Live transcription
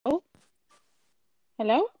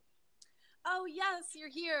Hello? Oh, yes, you're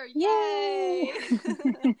here. Yay! Yay!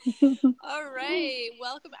 All right.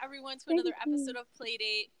 Welcome, everyone, to another Thank episode you. of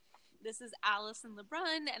Playdate. This is Allison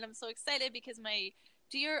LeBrun, and I'm so excited because my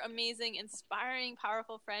dear, amazing, inspiring,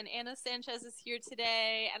 powerful friend Anna Sanchez is here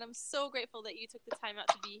today. And I'm so grateful that you took the time out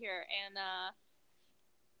to be here, Anna.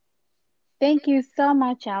 Thank you so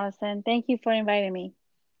much, Allison. Thank you for inviting me.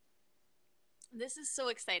 This is so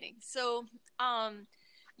exciting.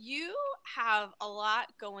 You have a lot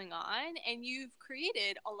going on and you've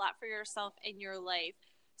created a lot for yourself in your life.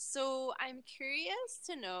 So, I'm curious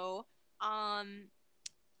to know, um,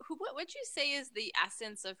 what would you say is the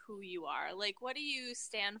essence of who you are? Like, what do you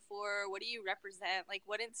stand for? What do you represent? Like,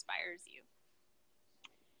 what inspires you?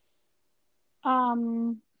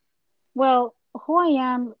 Um, well, who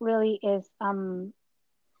I am really is I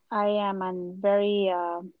am an very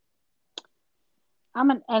I'm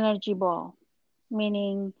an energy ball,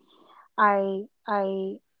 meaning I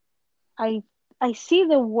I I I see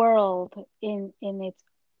the world in its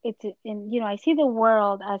in I see the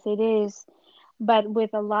world as it is, but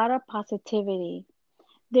with a lot of positivity.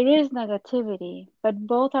 There is negativity, but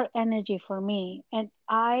both are energy for me. And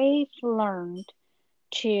I've learned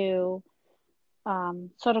to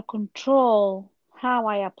sort of control how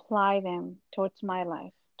I apply them towards my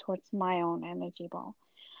life, towards my own energy ball.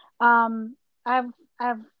 Um, I've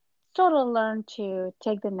I've sort of learned to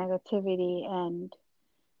take the negativity and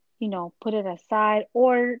put it aside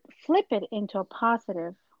or flip it into a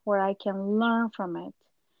positive where I can learn from it.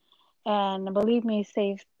 And believe me,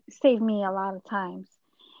 save me a lot of times.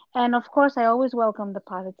 And of course, I always welcome the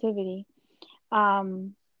positivity.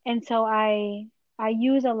 Um, and so I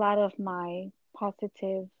use a lot of my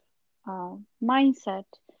positive mindset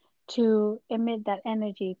to emit that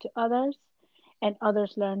energy to others, and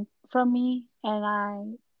others learn from me.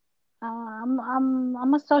 And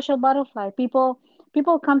I'm a social butterfly. People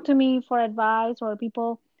come to me for advice, or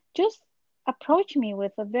people just approach me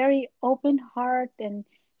with a very open heart and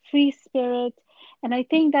free spirit. And I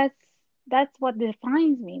think that's what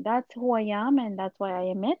defines me. That's who I am, and that's why I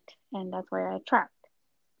emit, and that's why I attract,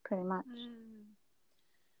 pretty much. Hmm.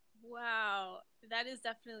 Wow, that is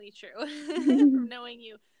definitely true from knowing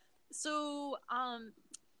you. So,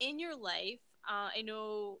 in your life, I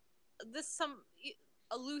know this some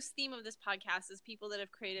a loose theme of this podcast is people that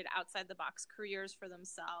have created outside the box careers for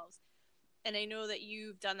themselves, and I know that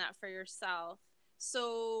you've done that for yourself.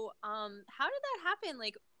 So, how did that happen?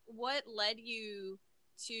 Like, what led you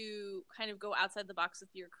to kind of go outside the box with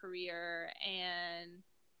your career, and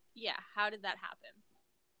yeah, how did that happen?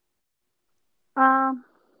 um,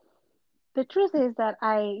 the truth is that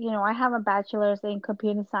I have a bachelor's in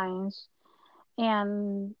computer science,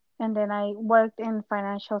 and then I worked in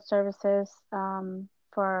financial services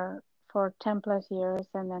for 10 plus years,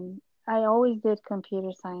 and then I always did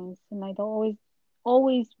computer science, and I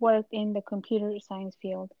always worked in the computer science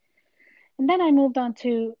field. And then I moved on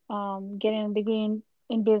to getting a degree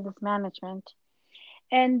in business management.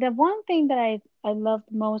 And the one thing that I loved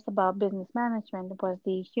most about business management was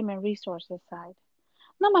the human resources side.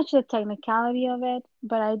 Not much the technicality of it,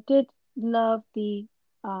 but I did love the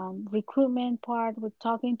recruitment part with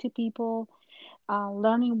talking to people,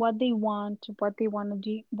 learning what they want to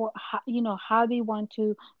do, how they want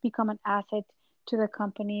to become an asset to the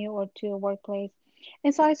company or to a workplace.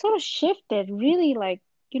 And so I sort of shifted really like,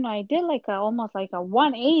 I did like almost like a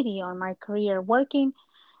 180 on my career, working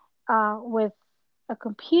with a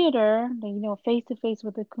computer, face to face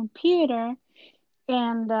with a computer,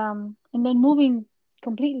 and then moving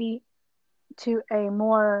completely to a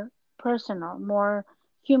more personal, more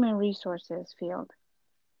human resources field.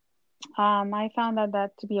 I found out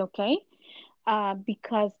that to be okay,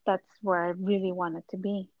 because that's where I really wanted to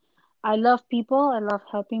be. I love people. I love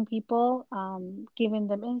helping people, giving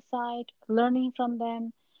them insight, learning from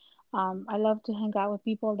them. I love to hang out with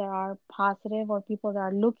people that are positive or people that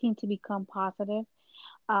are looking to become positive.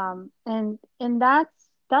 And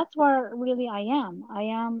that's where really I am.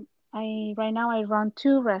 I right now I run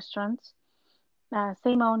two restaurants,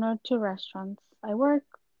 same owner, two restaurants. I work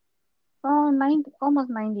almost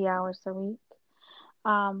 90 hours a week.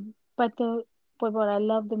 But what I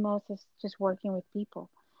love the most is just working with people,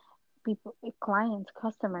 clients,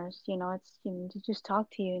 customers. It's they just talk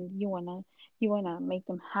to you, and you wanna make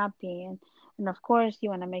them happy, and of course you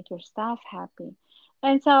wanna make your staff happy,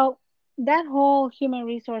 and so that whole human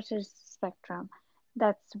resources spectrum,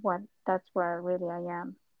 that's where really I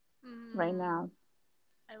am right Hmm. now.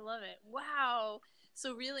 I love it. Wow.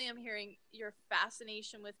 So really I'm hearing your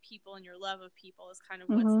fascination with people and your love of people is kind of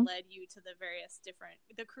what's Mm-hmm. led you to the various different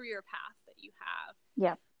the career path that you have.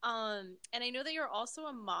 Yeah. And I know that you're also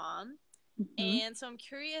a mom. Hmm. And so I'm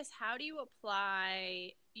curious, how do you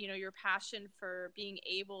apply, your passion for being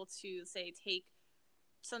able to, say, take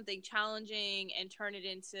something challenging and turn it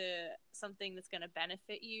into something that's going to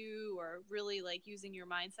benefit you, or really like using your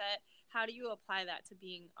mindset? How do you apply that to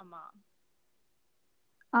being a mom?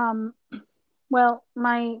 Um, well,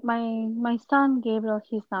 my son Gabriel,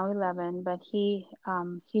 he's now 11, but he's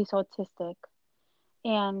autistic,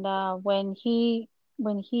 and when he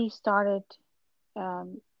started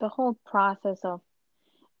the whole process of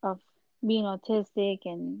being autistic,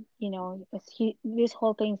 and this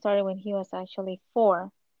whole thing started when he was actually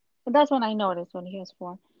 4. And that's when I noticed, when he was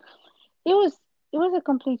 4. It was it was a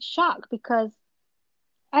complete shock because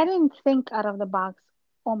I didn't think out of the box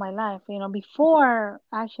all my life. Before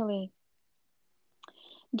actually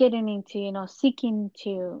getting into, seeking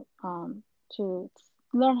to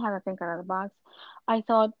learn how to think out of the box, I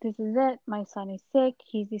thought, this is it. My son is sick.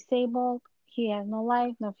 He's disabled. He has no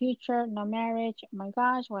life, no future, no marriage. Oh my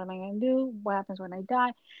gosh, what am I gonna do? What happens when I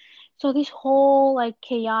die? So this whole like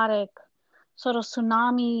chaotic sort of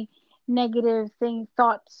tsunami, negative thing,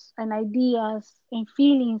 thoughts and ideas and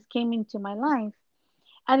feelings came into my life.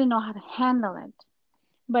 I didn't know how to handle it.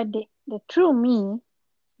 But the true me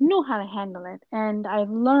knew how to handle it. And I've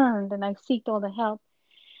learned and I've sought all the help.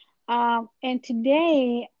 And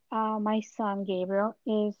today, my son Gabriel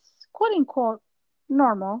is quote unquote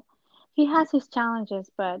normal. He has his challenges,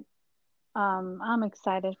 but I'm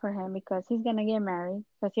excited for him because he's gonna get married.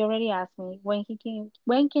 Because he already asked me when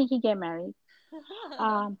can he get married.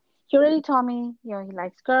 Um, he already told me, he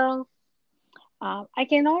likes girls. I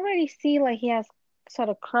can already see like he has sort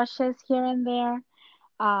of crushes here and there.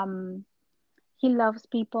 Um, he loves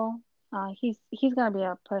people. He's gonna be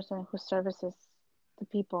a person who services the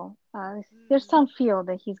people. There's Mm, some field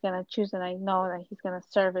that he's gonna choose, and I know that he's gonna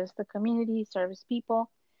service the community, service people.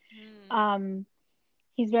 mm, Um,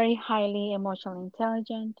 he's very highly emotionally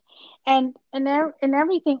intelligent, and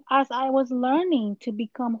everything. As I was learning to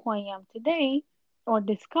become who I am today, or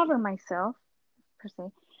discover myself per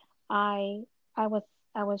se, I I was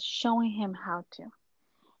I was showing him how to.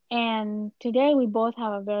 And today we both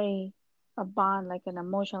have a bond, like an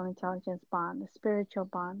emotional intelligence bond, a spiritual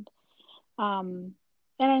bond. Um,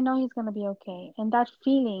 and I know he's gonna be okay. And that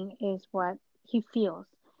feeling is what he feels.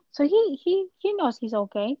 So he knows he's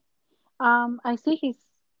okay. I see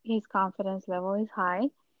his confidence level is high.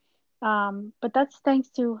 But that's thanks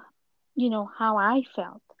to, how I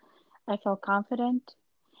felt. I felt confident.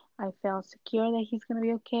 I felt secure that he's gonna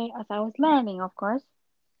be okay as I was learning, of course.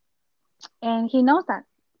 And he knows that.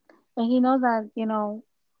 And he knows that,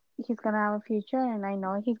 he's gonna have a future, and I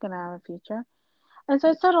know he's gonna have a future. And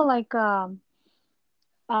so it's sort of like um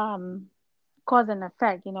cause and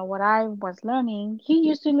effect. What I was learning, he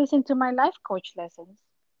used to listen to my life coach lessons,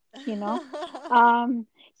 you know. mm. Um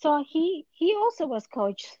so he also was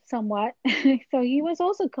coached somewhat. So he was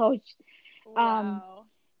also coached um Wow.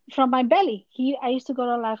 from my belly. I used to go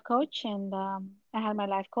to a life coach, and I had my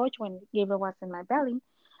life coach when Gabriel was in my belly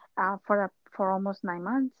for almost 9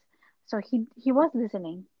 months. So he was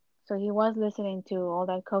listening. So he was listening to all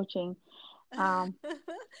that coaching. Um,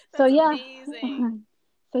 so That's yeah, amazing.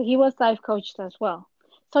 so he was life coached as well.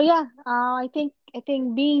 So yeah, I think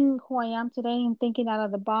being who I am today and thinking out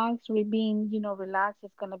of the box, being relaxed,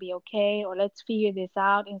 it's gonna be okay, or let's figure this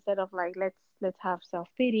out instead of like let's have self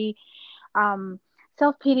pity. Um,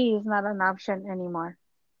 Self pity is not an option anymore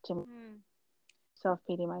to me. Mm. Self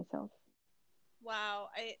pity myself. Wow,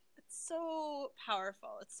 it's so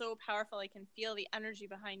powerful. It's so powerful. I can feel the energy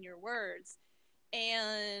behind your words.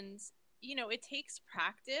 And it takes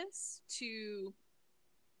practice to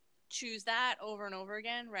choose that over and over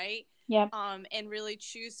again, right? Yep. And really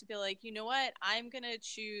choose to be like, you know what, I'm gonna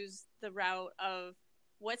choose the route of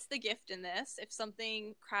what's the gift in this. If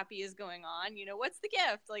something crappy is going on, what's the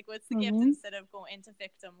gift? Like, what's the gift, Mhm. instead of going into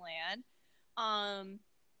victim land. um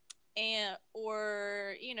and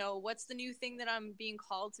or what's the new thing that I'm being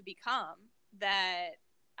called to become, that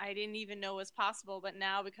I didn't even know was possible, but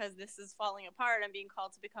now because this is falling apart, I'm being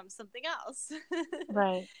called to become something else.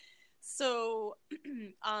 Right. So,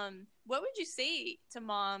 what would you say to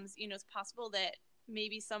moms? It's possible that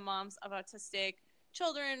maybe some moms of autistic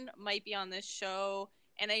children might be on this show.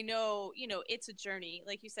 And I know, it's a journey.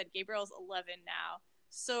 Like you said, Gabriel's 11 now.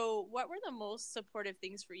 So, what were the most supportive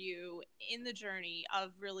things for you in the journey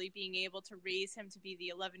of really being able to raise him to be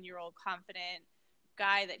the 11-year-old confident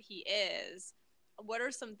guy that he is? What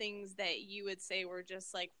are some things that you would say were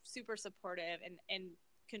just like super supportive and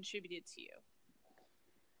contributed to you?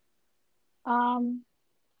 Um,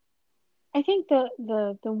 I think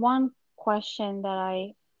the one question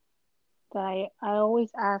that I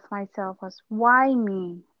always ask myself was, why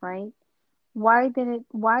me, right? why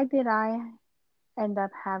did I end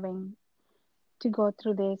up having to go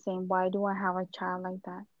through this, and why do I have a child like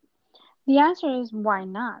that? The answer is why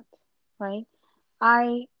not, right?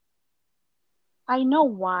 I I know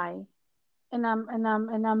why, and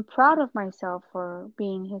I'm proud of myself for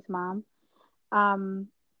being his mom. Um,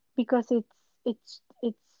 because it's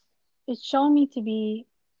shown me to be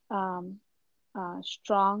um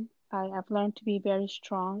strong. I've learned to be very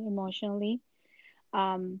strong emotionally.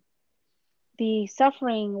 Um, the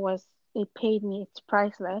suffering was it paid me. It's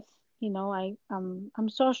priceless. I'm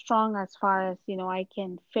so strong as far as I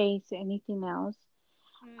can face anything else.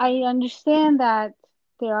 I Mm, understand that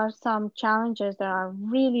there are some challenges that are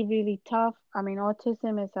really, really tough. I mean,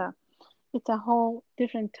 autism is a it's a whole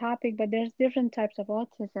different topic, but there's different types of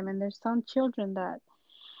autism, and there's some children that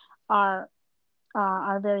are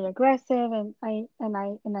are very aggressive, and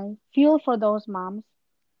I feel for those moms.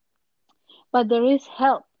 But there is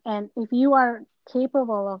help, and if you are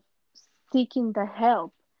capable of seeking the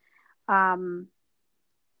help, um,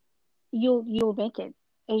 you'll make it.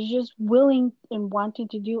 It's just willing and wanting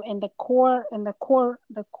to do, and the core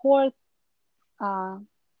uh,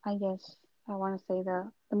 I guess I want to say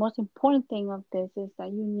the most important thing of this is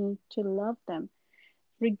that you need to love them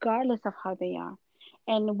regardless of how they are.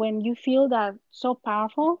 And when you feel that so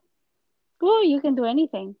powerful, oh, you can do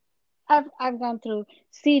anything. I've gone through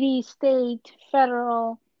city, state,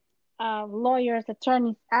 federal, lawyers,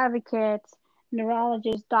 attorneys, advocates,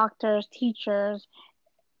 neurologists, doctors, teachers,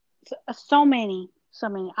 so many, so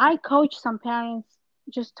many. I coach some parents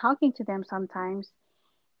just talking to them sometimes.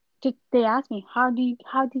 They ask me, how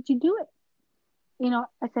did you do it?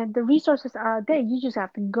 I said the resources are there. You just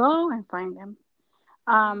have to go and find them.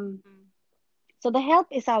 Um, mm, so the help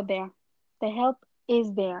is out there. The help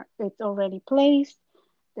is there. It's already placed.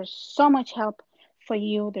 There's so much help for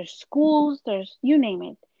you. There's schools. There's you name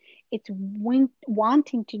it. It's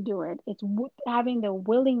wanting to do it. It's having the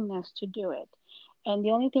willingness to do it. And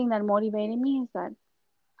the only thing that motivated me is that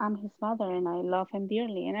I'm his mother and I love him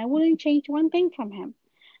dearly, and I wouldn't change one thing from him.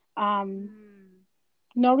 Um, mm.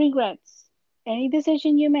 no regrets. Any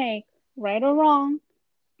decision you make, right or wrong,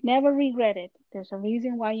 never regret it. There's a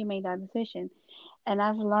reason why you made that decision. And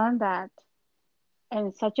I've learned that. And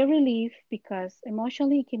it's such a relief because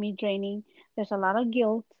emotionally it can be draining. There's a lot of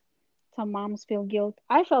guilt. Some moms feel guilt.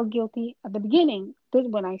 I felt guilty at the beginning.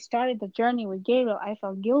 When I started the journey with Gabriel, I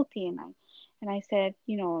felt guilty, and I said,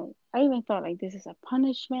 I even thought like this is a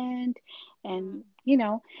punishment, Mm,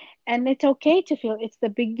 and and it's okay to feel it's the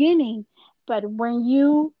beginning, but when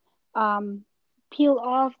you um peel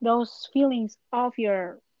off those feelings off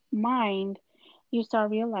your mind, you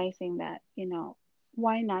start realizing that,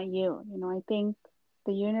 why not you? I think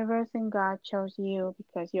the universe and God chose you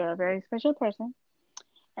because you're a very special person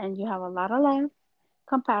and you have a lot of love,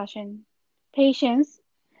 compassion, patience.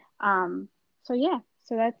 Um, so yeah,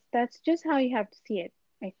 so that's just how you have to see it,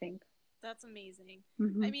 I think. that's amazing.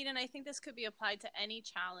 I Hmm. mean, and I think this could be applied to any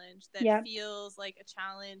challenge that Yep. feels like a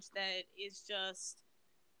challenge that is just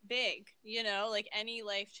big, like any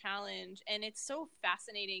life challenge. And it's so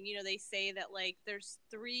fascinating. They say that like there's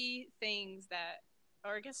three things that,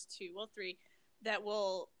 or I guess two, well, three, that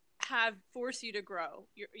will have force you to grow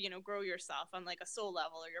grow yourself on like a soul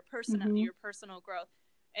level, or Hmm. your personal growth.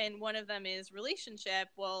 And one of them is relationship.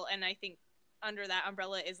 Well, and I think under that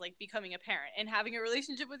umbrella is like becoming a parent and having a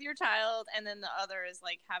relationship with your child. And then the other is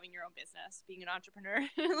like having your own business, being an entrepreneur.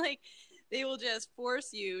 Like they will just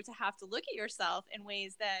force you to have to look at yourself in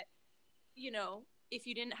ways that, if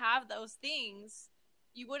you didn't have those things,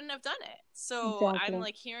 you wouldn't have done it. So I'm Exactly.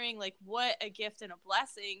 like hearing like what a gift and a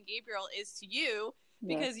blessing Gabriel is to you,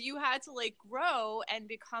 Yes. because you had to like grow and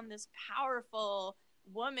become this powerful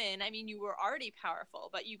woman. I mean, you were already powerful,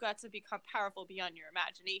 but you got to become powerful beyond your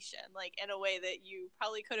imagination, like in a way that you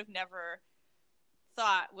probably could have never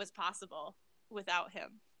thought was possible without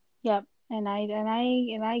him. Yep. And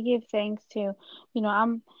I give thanks to,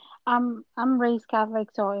 I'm raised Catholic,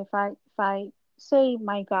 so if I say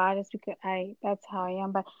my God, it's because I that's how I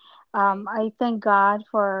am. But Right. I thank God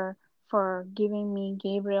for giving me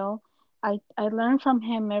Gabriel. I learn from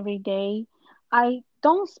him every day. I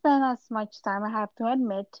don't spend as much time, I have to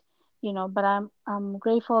admit, but I'm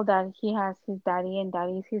grateful that he has his daddy and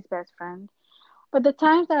daddy's his best friend. But the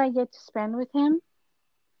times that I get to spend with him,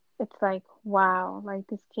 it's like wow, like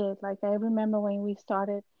this kid, like I remember when we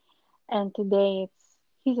started, and today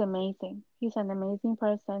he's amazing. He's an amazing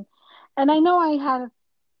person. And I know I had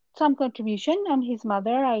some contribution on his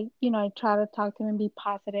mother. I try to talk to him and be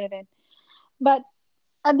positive, and but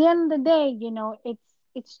at the end of the day,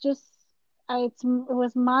 it's just it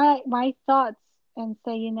was my thoughts, and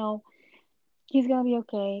say, He's gonna be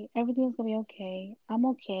okay. Everything's gonna be okay. I'm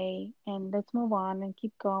okay, and let's move on and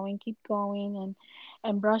keep going,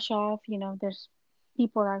 and brush off. There's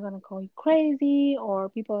people are gonna call you crazy, or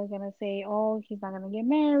people are gonna say, "Oh, he's not gonna get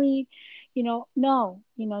married." No.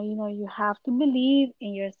 You have to believe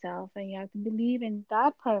in yourself, and you have to believe in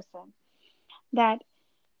that person. That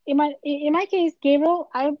in my case, Gabriel,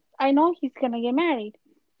 I know he's gonna get married,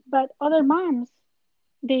 but other moms,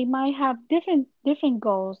 they might have different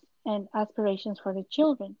goals and aspirations for the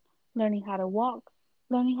children, learning how to walk,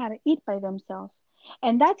 learning how to eat by themselves,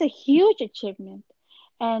 and that's a huge achievement,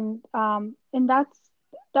 and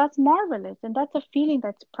that's marvelous, and that's a feeling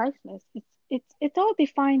that's priceless. It's all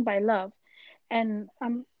defined by love, and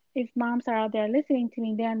if moms are out there listening to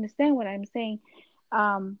me, they understand what I'm saying.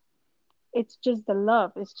 Um, it's just the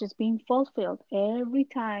love. It's just being fulfilled every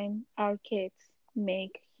time our kids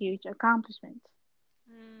make huge accomplishments.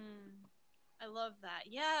 Mm, I love that.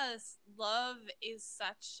 Yes, love is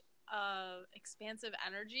such a expansive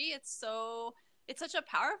energy. It's such a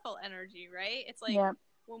powerful energy, right? It's like Yeah.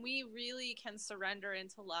 when we really can surrender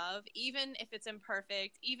into love, even if it's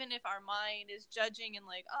imperfect, even if our mind is judging and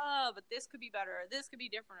like, oh, but this could be better, or this could be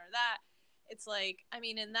different, or that. It's like, I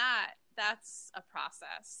mean, in that's a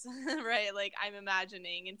process, right? Like, I'm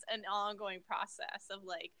imagining it's an ongoing process of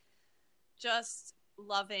like just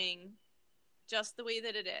loving just the way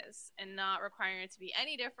that it is and not requiring it to be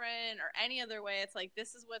any different or any other way. It's like,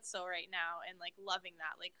 this is what's so right now, and like loving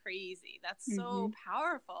that like crazy. That's so Mhm.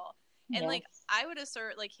 powerful. And like, Yes. I would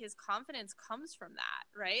assert like his confidence comes from that,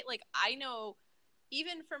 right? Like, I know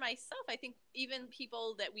even for myself, I think even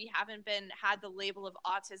people that we haven't been had the label of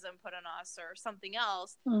autism put on us or something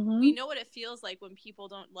else, we Mhm. know what it feels like when people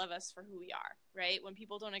don't love us for who we are, right? When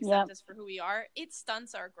people don't accept Yep. us for who we are, it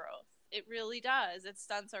stunts our growth. It really does. It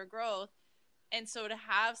stunts our growth. And so to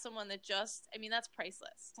have someone that just, I mean, that's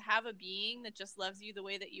priceless. To have a being that just loves you the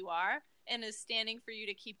way that you are and is standing for you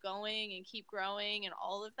to keep going and keep growing and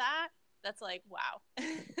all of that, that's like, wow.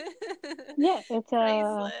 Yeah,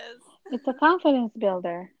 Priceless. it's a confidence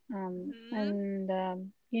builder. Hmm. And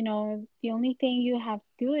the only thing you have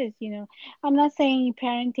to do is, I'm not saying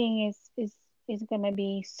parenting is gonna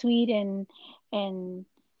be sweet and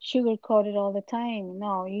sugar coated all the time.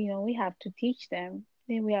 No, we have to teach them.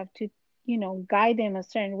 Then we have to, guide them a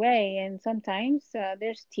certain way. And sometimes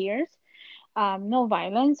there's tears. No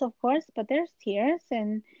violence, of course, but there's tears,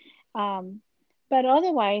 and um, but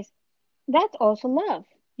otherwise, that's also love.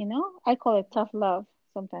 I call it tough love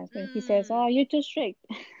sometimes when he says, "Oh, Mm. you're too strict."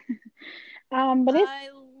 But I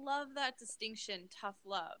love that distinction, tough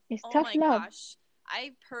love. it's Oh tough my love. gosh.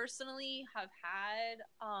 I personally have had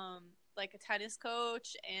like a tennis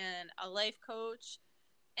coach and a life coach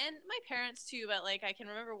and my parents too, but like I can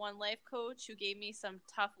remember one life coach who gave me some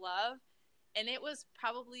tough love, and it was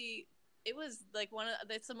like one of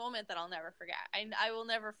it's a moment that I'll never forget. I will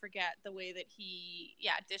never forget the way that he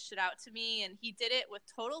dished it out to me, and he did it with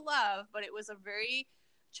total love, but it was a very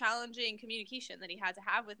challenging communication that he had to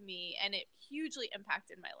have with me, and it hugely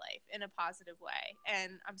impacted my life in a positive way,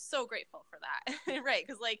 and I'm so grateful for that. Right,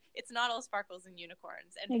 because like it's not all sparkles and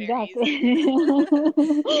unicorns and fairies, Exactly.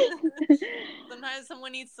 and sometimes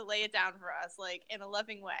someone needs to lay it down for us like in a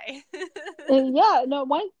loving way. Yeah, no,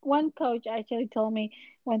 one coach actually told me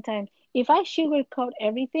one time, if I sugarcoat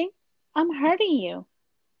everything, I'm hurting you.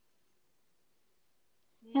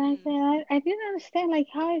 And I said, Hmm. I didn't understand, like,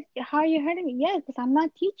 how are you hurting me? Yes, because I'm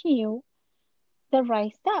not teaching you the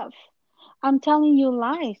right stuff. I'm telling you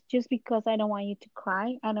lies just because I don't want you to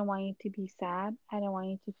cry. I don't want you to be sad. I don't want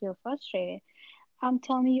you to feel frustrated. I'm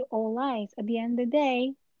telling you all lies. At the end of the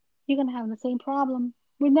day, you're going to have the same problem.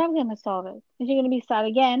 We're never going to solve it. And you're going to be sad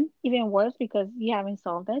again, even worse because you haven't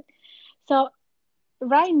solved it. So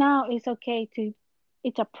right now it's okay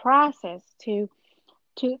it's a process to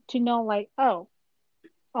know, like, oh,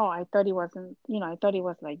 I thought it wasn't, I thought it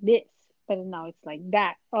was like this, but now it's like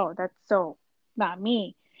that. Oh, that's so not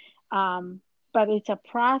me. um, but it's a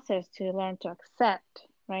process to learn to accept,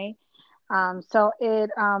 right? So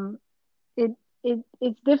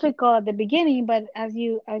it's difficult at the beginning, but as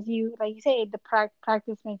you like you say, the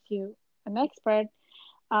practice makes you an expert.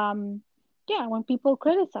 Um, yeah, when people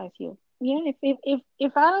criticize you,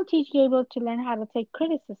 if I don't teach Gabriel to learn how to take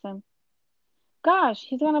criticism, gosh,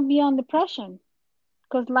 he's gonna be on depression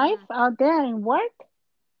because life Mm. out there and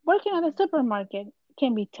working at a Hmm. supermarket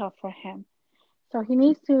can be tough for him. So he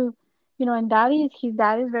needs to, and his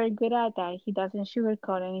dad is very good at that. He doesn't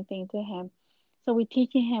sugarcoat anything to him. So we're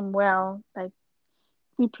teaching him well, like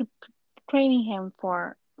we training him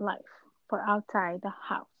for life, for outside the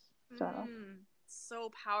house, sort of. Mm. So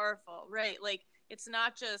powerful, right? Like it's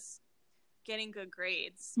not just getting good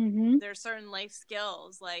grades. Mm-hmm. There's certain life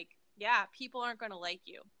skills. Like, yeah, people aren't going to like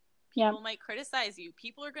you. Yep. People might criticize you.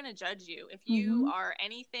 People are going to judge you. If you Mm-hmm. are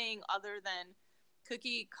anything other than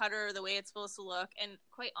cookie cutter, the way it's supposed to look, and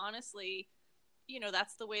quite honestly,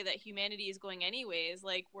 that's the way that humanity is going anyways.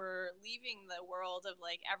 Like, we're leaving the world of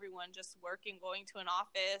like everyone just working, going to an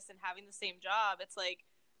office and having the same job. It's like,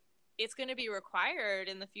 it's going to be required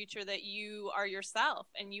in the future that you are yourself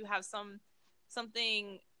and you have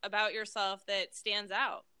something about yourself that stands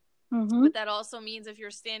out. Mm-hmm. But that also means if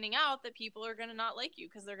you're standing out, that people are going to not like you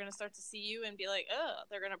because they're going to start to see you and be like, oh,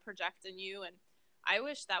 they're going to project in you. And I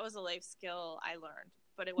wish that was a life skill I learned,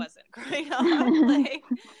 but it wasn't growing up. Like,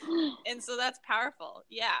 and so that's powerful.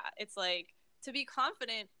 Yeah, it's like, to be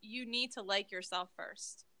confident, you need to like yourself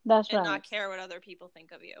first That's and right. not care what other people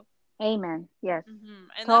think of you. Amen. Yes. And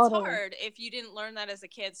that's Totally. hard if you didn't learn that as a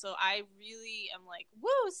kid. So I really am like,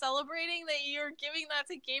 woo, celebrating that you're giving that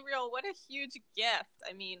to Gabriel. What a huge gift.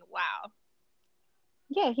 I mean, wow.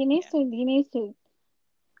 Yeah, he needs Yeah. to.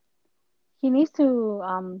 He needs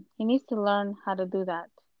to learn how to do that,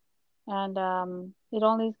 and it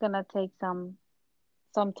only is gonna take some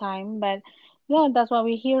time, but yeah, that's what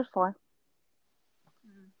we're here for.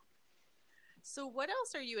 Mm. So, what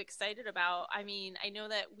else are you excited about? I mean, I know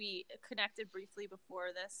that we connected briefly before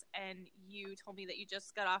this, and you told me that you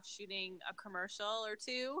just got off shooting a commercial or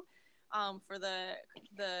two for the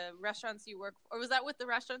restaurants you work for. Or was that with the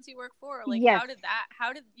restaurants you work for? Or like, Yes.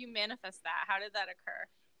 how did you manifest that? How did that occur?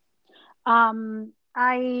 Um,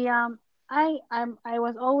 I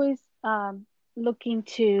was always looking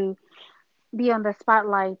to be on the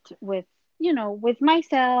spotlight with, with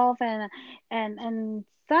myself, and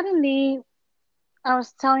suddenly I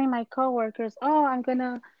was telling my coworkers, "Oh, I'm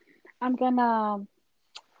gonna I'm gonna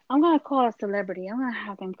call a celebrity. I'm gonna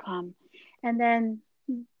have them come." And then,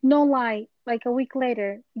 no lie, like a week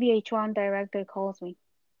later, VH1 director calls me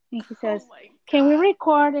and he Oh says, my "Can we God.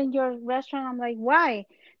 record in your restaurant?" I'm like, "Why?"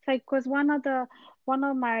 It's like, "Cause one of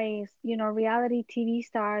my, reality TV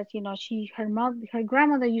stars, her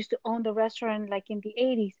grandmother used to own the restaurant like in the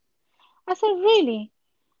 80s." I said, "Really?"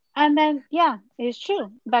 And then, yeah, it's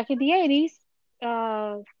true. Back in the 80s,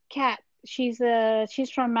 Kat, she's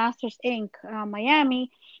from Masters Inc., Miami.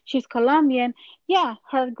 She's Colombian. Yeah,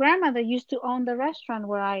 her grandmother used to own the restaurant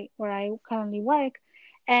where I currently work,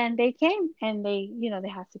 and they came and they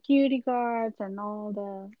had security guards and all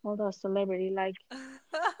the celebrity like,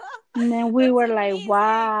 and then we That's were like, amazing.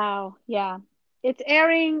 wow, yeah. It's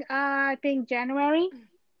airing, I think January.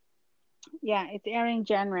 Yeah, it's airing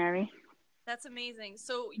January. That's amazing.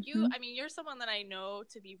 So Hmm. I mean, you're someone that I know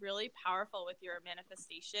to be really powerful with your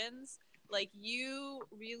manifestations. Like, you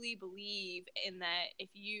really believe in that if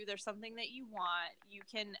there's something that you want, you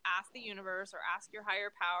can ask the universe or ask your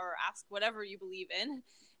higher power, or ask whatever you believe in.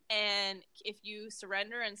 And if you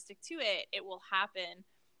surrender and stick to it, it will happen.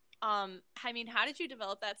 I mean, how did you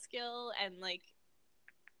develop that skill? And like,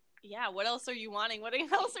 yeah, what else are you wanting? What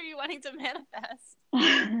else are you wanting to manifest?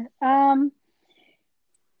 um,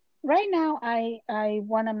 right now, I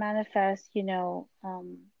want to manifest. I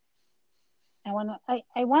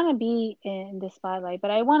want to be in the spotlight,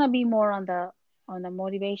 but I want to be more on the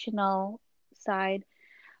motivational side,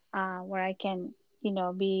 where I can,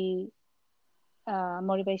 be a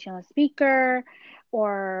motivational speaker,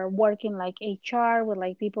 or working like HR with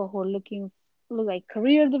like people who are look like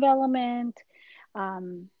career development,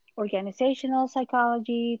 um, organizational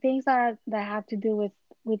psychology, things that have to do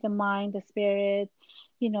with the mind, the spirit,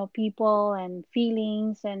 people and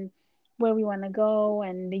feelings, and where we want to go,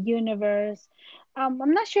 and the universe. I'm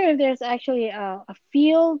not sure if there's actually a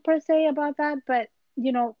field per se about that, but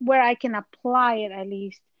where I can apply it at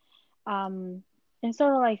least, um, and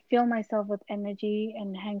sort of like fill myself with energy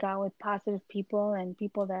and hang out with positive people and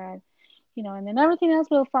people that, and then everything else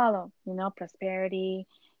will follow, prosperity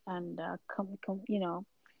and,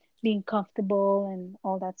 being comfortable and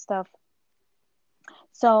all that stuff.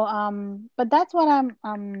 So, but that's what um,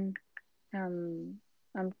 I'm,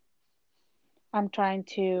 I'm trying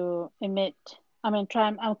to emit. I'm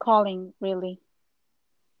calling really.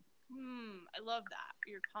 I love that.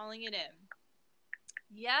 You're calling it in.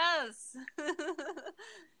 Yes.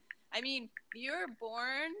 I mean, you're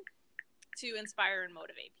born to inspire and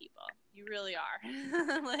motivate people. You really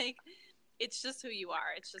are. Like, it's just who you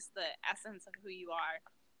are. It's just the essence of who you are.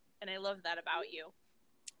 And I love that about you.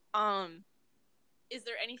 Um, is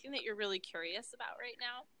there anything that you're really curious about right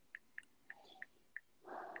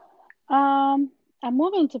now? Um, I'm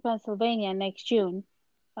moving to Pennsylvania next June.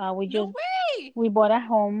 We No just way. we bought a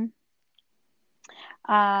home.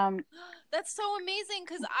 Um, That's so amazing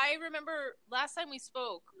because I remember last time we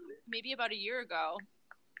spoke, maybe about a year ago,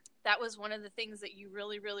 that was one of the things that you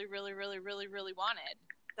really, really, really, really, really, really wanted.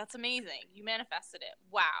 That's amazing. You manifested it.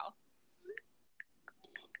 Wow.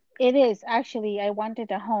 It is actually. I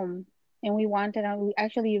wanted a home, and we wanted. We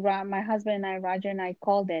actually, my husband and I, Roger and I,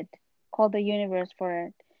 called the universe for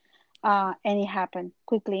it. And it happened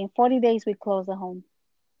quickly. In 40 days, we closed the home.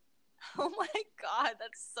 Oh my God,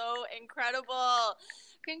 that's so incredible.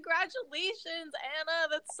 Congratulations, Anna.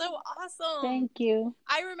 That's so awesome. Thank you.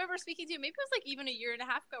 I remember speaking to you, maybe it was like even a year and a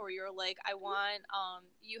half ago, where you were like, I want,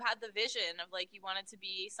 you had the vision of like, you wanted to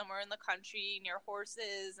be somewhere in the country near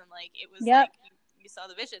horses, and like, it was Yep. like, you saw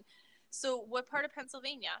the vision. So, what part of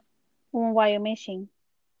Pennsylvania? Wyoming.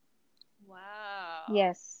 Wow.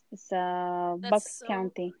 Yes, it's That's Bucks so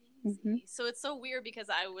County. Hmm. crazy. So it's so weird because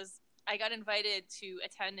I got invited to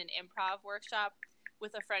attend an improv workshop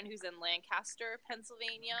with a friend who's in Lancaster,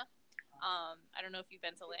 Pennsylvania. I don't know if you've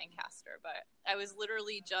been to Lancaster, but I was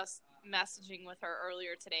literally just messaging with her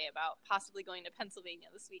earlier today about possibly going to Pennsylvania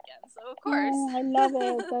this weekend. So of course. Oh, I love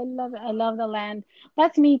it. I love it. I love the land.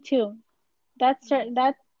 That's me too. That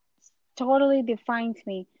totally defines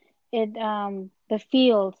me. It the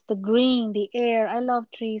fields, the green, the air. I love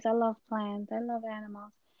trees. I love plants. I love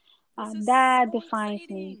animals. This is That so defines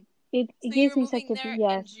me. exciting. It So you're gives me such moving a there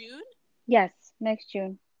yes, in June? yes, next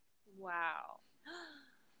June. Wow.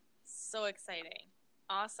 So exciting.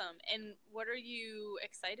 Awesome. And what are you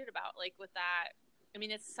excited about, like, with that? I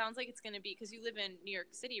mean, it sounds like it's going to be, because you live in New York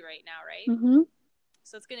City right now, right? Mm-hmm.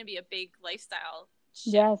 So it's going to be a big lifestyle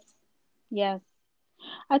Yes, shift. yes.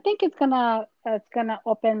 I think it's gonna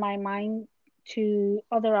open my mind to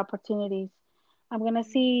other opportunities. I'm gonna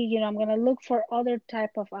see, I'm gonna look for other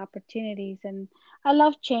type of opportunities, and I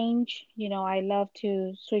love change. I love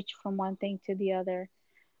to switch from one thing to the other.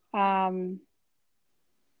 Um,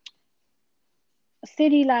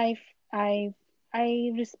 City life, I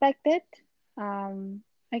respect it. Um,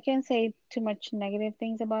 I can't say too much negative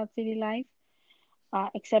things about city life,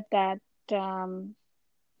 except that um,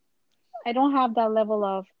 I don't have that level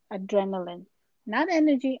of adrenaline, not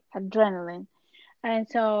energy, adrenaline. And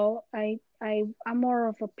so I'm more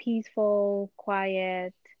of a peaceful,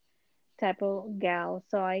 quiet type of gal.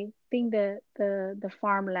 So I think the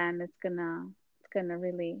farmland is gonna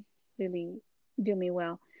really really do me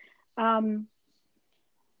well. Um,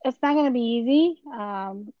 it's not gonna be easy.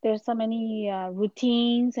 There's so many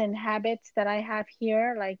routines and habits that I have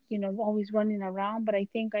here, like always running around. But I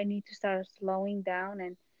think I need to start slowing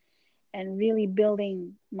down and really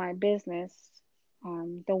building my business,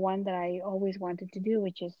 the one that I always wanted to do,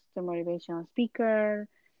 which is the motivational speaker,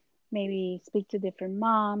 maybe speak to different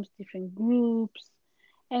moms, different groups,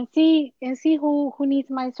 and see who needs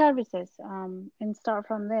my services, and start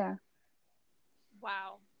from there.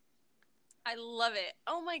 Wow. I love it.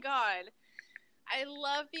 Oh my God. I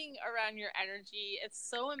love being around your energy. It's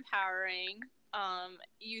so empowering.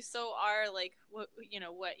 You so are like what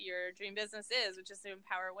your dream business is, which is to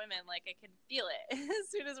empower women. Like, I can feel it as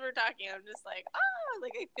soon as we're talking. I'm just like,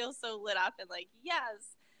 like, I feel so lit up and like,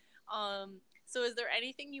 yes. So is there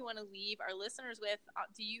anything you want to leave our listeners with?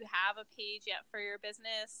 Do you have a page yet for your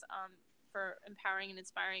business, for empowering and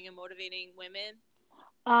inspiring and motivating women?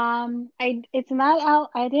 It's not out.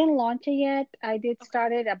 I didn't launch it yet. I did Okay.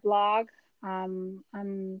 started a blog. I'm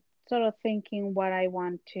sort of thinking what I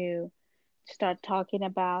want to start talking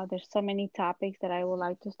about. There's so many topics that I would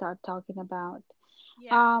like to start talking about.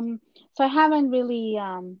 Yeah. Um, so I haven't really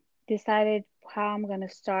decided how I'm gonna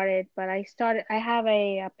start it, but I have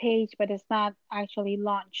a page, but it's not actually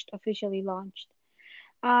officially launched.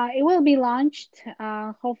 It will be launched,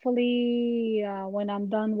 hopefully, when I'm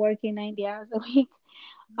done working 90 hours a week.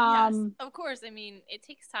 Yes, Um, of course. I mean, it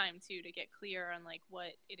takes time too to get clear on like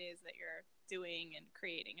what it is that you're doing and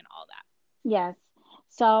creating and all that. yes.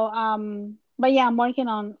 So, but yeah, I'm working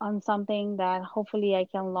on something that hopefully I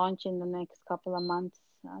can launch in the next couple of months.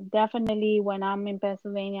 Definitely when I'm in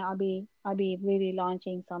Pennsylvania, I'll be really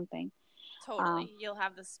launching something. Um, Totally. You'll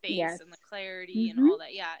have the space yes. and the clarity and Mm-hmm. all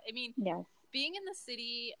that. Yeah. I mean, Yes. being in the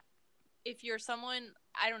city, if you're someone,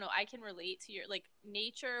 I don't know, I can relate to your like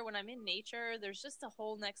nature. When I'm in nature, there's just a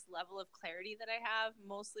whole next level of clarity that I have,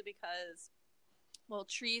 mostly because, well,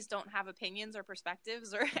 trees don't have opinions or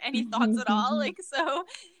perspectives or any thoughts at all. Like, so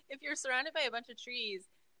if you're surrounded by a bunch of trees,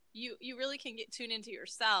 you really can get tuned into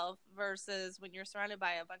yourself, versus when you're surrounded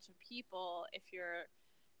by a bunch of people. If you're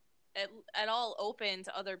at all open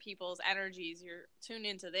to other people's energies, you're tuned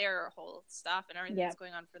into their whole stuff and everything Yeah. that's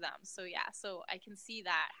going on for them. So yeah, so I can see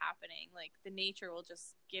that happening. Like, the nature will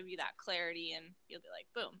just give you that clarity and you'll be like,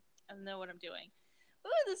 boom, I know what I'm doing.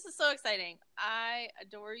 Ooh, this is so exciting. I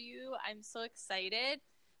adore you. I'm so excited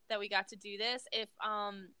that we got to do this. If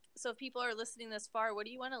So if people are listening this far, what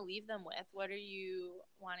do you want to leave them with? What are you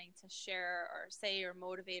wanting to share or say or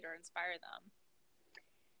motivate or inspire them?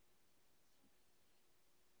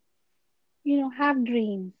 Have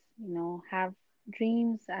dreams, have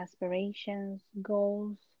dreams, aspirations,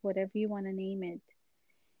 goals, whatever you want to name it,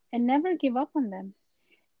 and never give up on them.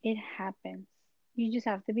 It happens. You just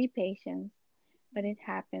have to be patient, but it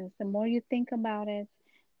happens. The more you think about it,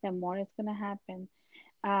 the more it's going to happen.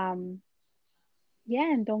 Um,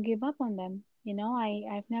 yeah, and don't give up on them.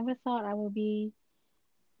 I've never thought I would be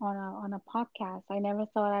on a podcast. I never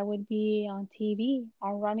thought I would be on TV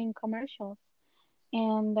or running commercials.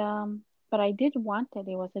 And but I did want it.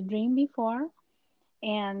 It was a dream before,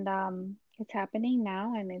 and it's happening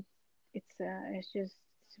now, and it's just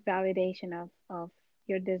validation of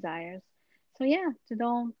your desires. So yeah, so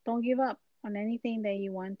don't give up on anything that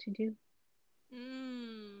you want to do.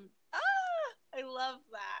 I love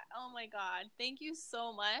that. Oh my God. Thank you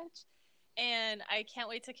so much. And I can't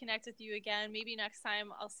wait to connect with you again. Maybe next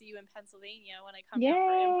time I'll see you in Pennsylvania when I come down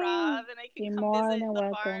for Yay! improv and I can You're come more visit than the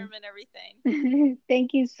welcome. farm and everything.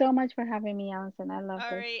 Thank you so much for having me, Allison. I loved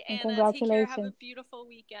All it. right, And Anna, take care. Have a congratulations. beautiful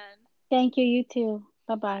weekend. Thank you, you too.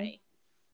 Bye bye. Bye.